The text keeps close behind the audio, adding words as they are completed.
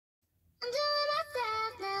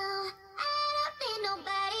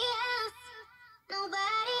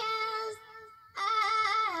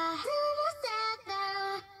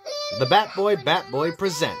the Batboy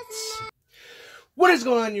presents. What is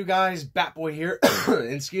going on, you guys? Batboy here.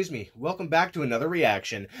 Excuse me. Welcome back to another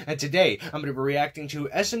reaction. And today, I'm going to be reacting to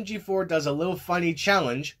SMG4 Does a Little Funny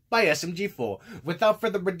Challenge by SMG4. Without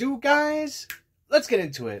further ado, guys, let's get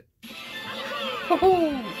into it.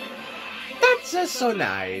 That's just so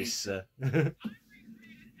nice. Oh,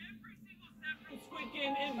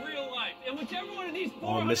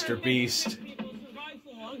 Mr. Beast.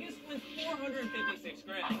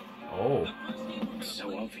 Oh.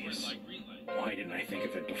 So obvious. Why didn't I think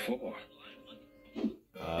of it before?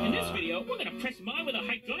 In this video, we're gonna press mine with a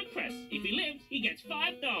hydraulic press. If he lives, he gets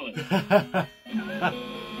 $5.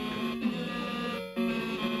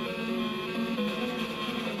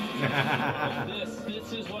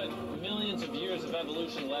 This is what millions of years of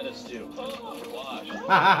evolution led us to. Oh, gosh.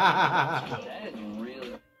 That is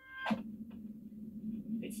really...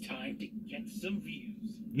 It's time to get some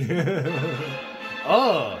views.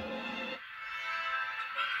 Oh.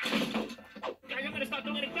 Guys, I'm gonna start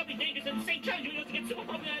doing incredibly dangerous and insane challenge videos to get super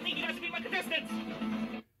popular. I need you guys to be my contestants.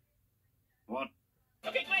 What?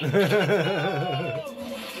 Okay, great.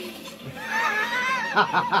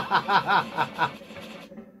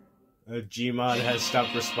 Gmod has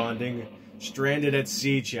stopped responding. Stranded at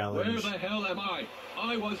Sea challenge. Where the hell am I?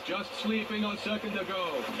 I was just sleeping a second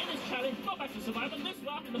ago. In this challenge, go back to survive on this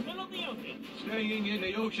rock in the middle of the ocean. Staying in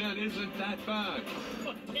the ocean isn't that bad.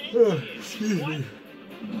 For 10 years. Excuse me. What?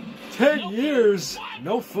 10 years? What?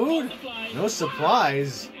 No food? No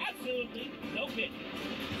supplies? Absolutely no fish.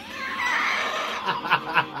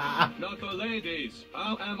 Not the ladies.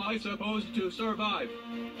 How am I supposed to survive?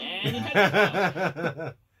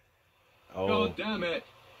 And Oh, God damn it.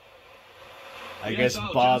 I guess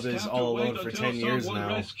I'll Bob just is have all to wait alone for until 10 years someone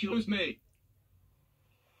now. rescues me.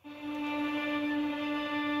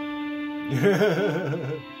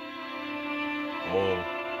 Oh.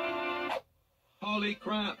 Holy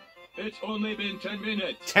crap. It's only been 10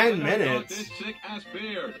 minutes. 10 and I got minutes? this sick ass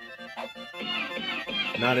beard.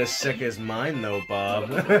 Not as sick as mine, though, Bob.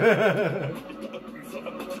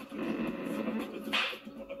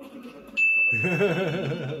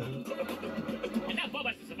 And now Bob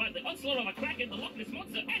has to survive the onslaught of a kraken, the Loch Ness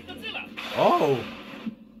Monster, and Godzilla. Oh.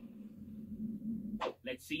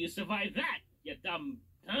 Let's see you survive that, you dumb,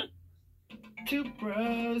 huh? Two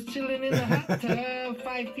bros chilling in the hot tub,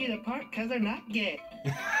 5 feet apart because they're not gay.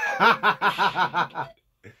 I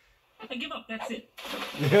give up, that's it.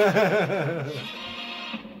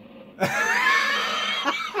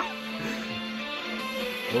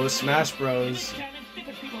 Oh, Smash Bros.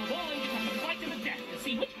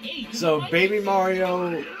 So, Baby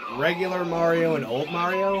Mario, regular Mario, and old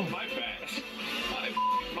Mario? My pass.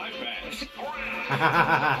 My pass.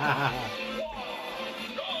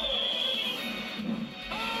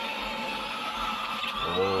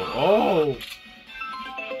 Oh.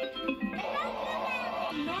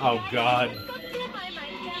 Oh, God.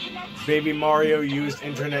 Baby Mario used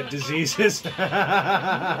internet diseases.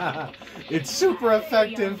 It's super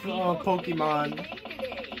effective, Pokemon.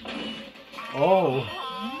 Oh.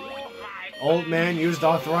 Old man used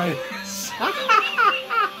arthritis.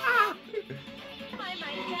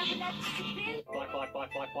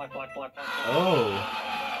 Oh.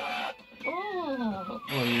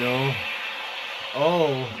 Oh, no.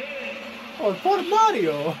 Oh. Oh, poor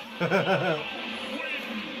Mario.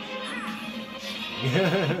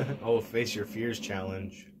 Oh, face your fears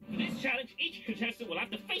challenge. For this challenge, each contestant will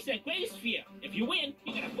have to face their greatest fear. If you win,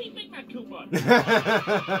 you get a free Big Mac coupon.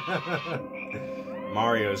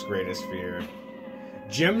 Mario's greatest fear.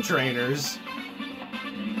 Gym trainers.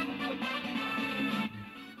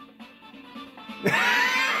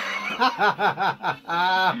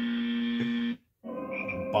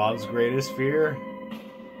 Bob's greatest fear.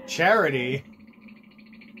 Charity.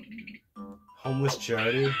 Homeless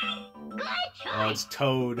charity. Oh, it's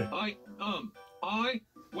Toad.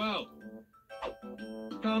 Well.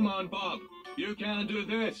 Come on, Bob. You can do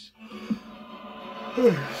this.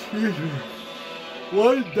 Excuse me.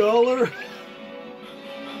 $1?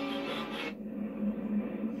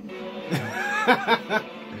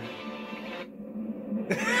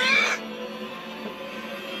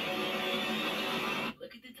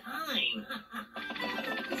 Look at the time.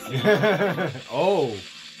 Oh.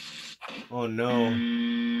 Oh no.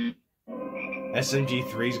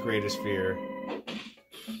 SMG3's greatest fear.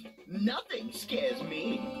 Nothing scares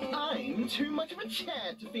me. I'm too much of a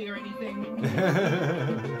Chad to fear anything.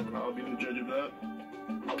 I'll be the judge of that.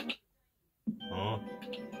 Huh?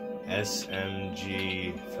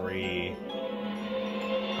 SMG3.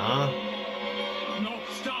 Huh? No,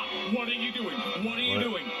 stop! What are you doing? What are you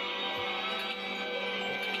doing?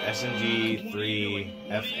 SMG3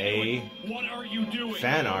 FA What are you doing?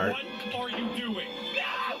 fan art. What are you doing?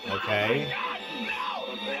 Okay.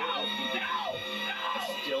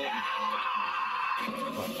 Still,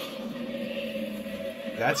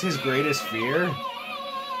 That's his greatest fear?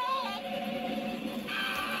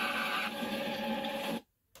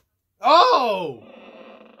 Oh!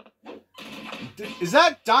 Is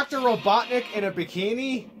that Dr. Robotnik in a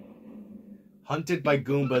bikini? Hunted by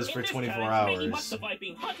Goombas for 24 Maggie must hours. survive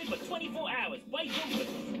being hunted for 24 hours by Goombas.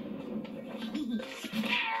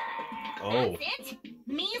 Oh. That's it?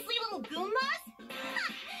 Measly little Goombas?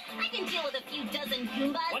 Ha, I can deal with a few dozen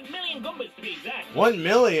Goombas. 1 million Goombas to be exact. 1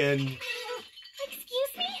 million?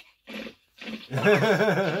 Excuse me?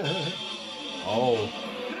 Oh.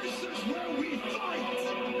 This is where we fight!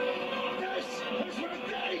 This is where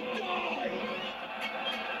they die!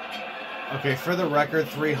 Okay, for the record,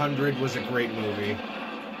 300 was a great movie.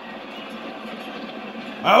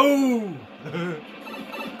 Oh!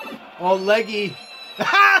 Oh, Leggy.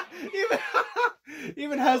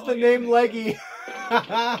 even has the name Leggy.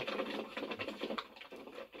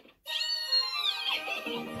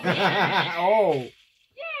 Oh.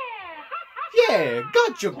 Yeah,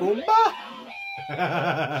 gotcha, Goomba.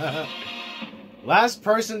 Last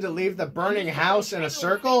person to leave the burning house in a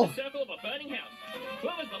circle? The circle of a burning house.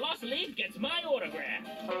 Whoever's the last to leave gets my autograph.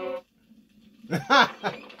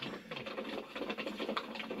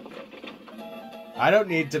 I don't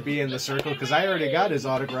need to be in the circle because I already got his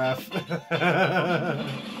autograph.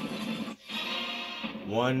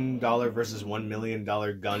 $1 versus $1 million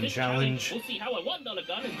gun This challenge. We'll see how a $1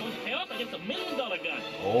 gun is going to pair up against a $1 million gun.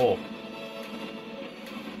 Oh.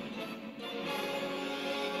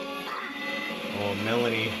 Oh,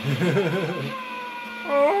 Melanie.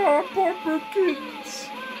 Oh, Papa Kids.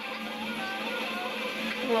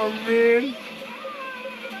 Oh, man.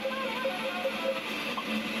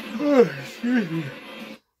 Oh, excuse me.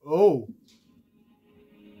 Oh.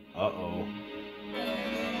 Uh-oh.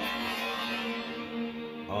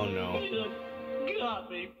 Oh, no.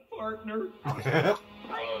 got me, partner. Oh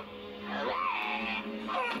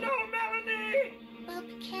no, Melanie!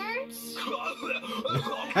 Pumpkins? Closer.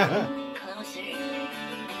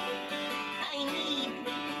 I need.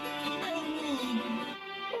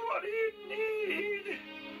 What do you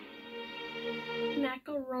need?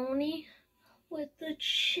 Macaroni with the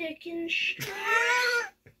chicken strip.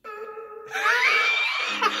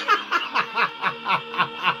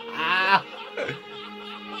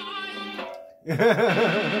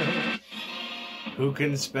 Who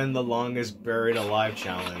can spend the longest buried alive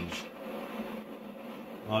challenge?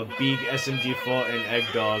 Big SMG4 and Egg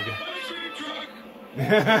Dog.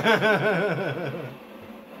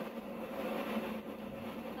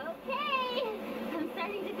 Okay, I'm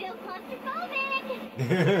starting to feel claustrophobic.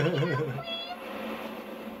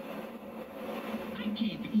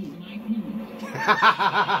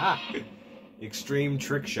 Extreme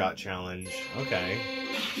trick shot challenge. Okay.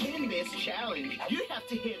 In this challenge, you have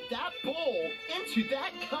to hit that ball into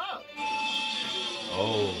that cup.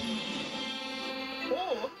 Oh.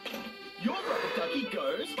 Or your rubber ducky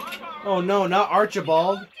goes. Oh no, not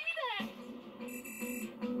Archibald.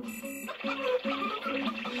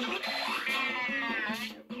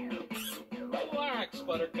 Relax,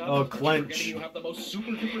 Buttercup. Oh, Forgetting clench. you have the most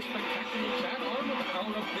super duper spectacular chat arm with the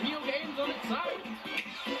power of video games on its side.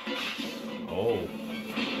 Oh.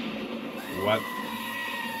 What?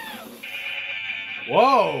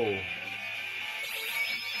 Whoa!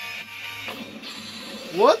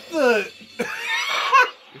 What the?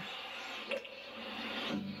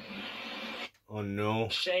 Oh no.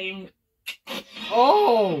 Shame.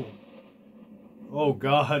 Oh! Oh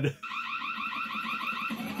god.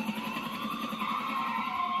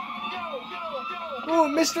 Oh,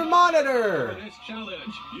 Mr. Monitor! For this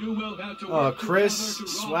challenge, you will have to Oh, work Chris,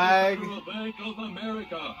 together to rob Swag. the Federal Bank of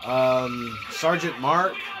America. Sergeant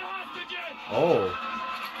Mark. Oh.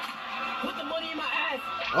 Put the money in my ass.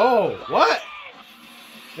 Oh, what?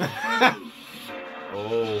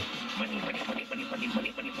 Oh.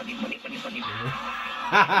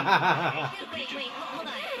 Wait, hold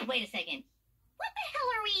on. Wait a second. What the hell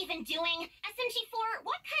are we even doing? SMG4,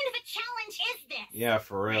 what kind of a challenge is this? Yeah,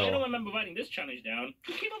 for I don't real. remember writing this challenge down.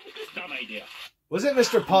 Who came up with this dumb idea? Was it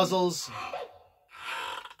Mr. Puzzles?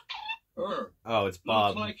 Oh, it's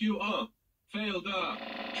Bob. Looks like you failed.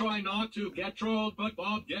 Try not to get trolled, but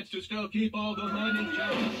Bob gets to still keep all the money.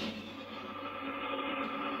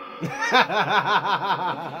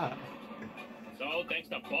 So, thanks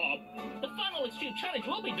to Bob, the final extreme challenge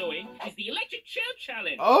we'll be doing is the electric chair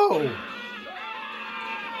challenge. Oh!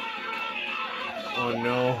 Oh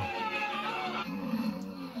no.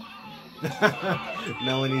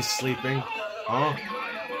 Melanie's sleeping. Oh.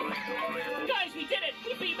 Guys, we did it!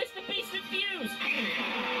 We beat Mr. Beast and Fuse!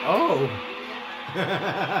 Oh. We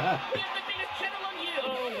have the biggest channel on you!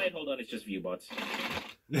 Oh, wait, hold on, it's just Viewbots.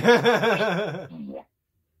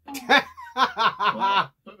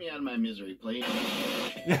 Well, put me out of my misery, please.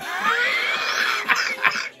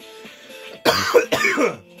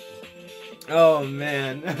 Oh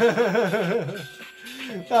man. That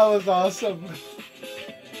was awesome.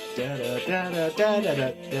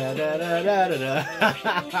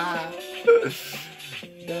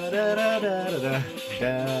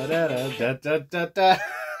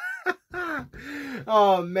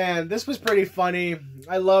 Oh man, this was pretty funny.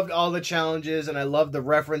 I loved all the challenges and I loved the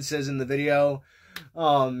references in the video.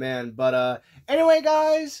 Oh man, but anyway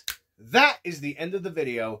guys, that is the end of the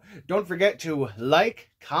video. Don't forget to like,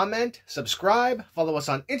 comment, subscribe, follow us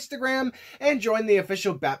on Instagram, and join the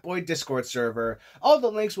official Batboy Discord server. All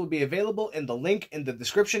the links will be available in the link in the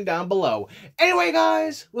description down below. Anyway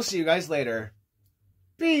guys, we'll see you guys later.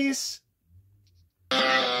 Peace.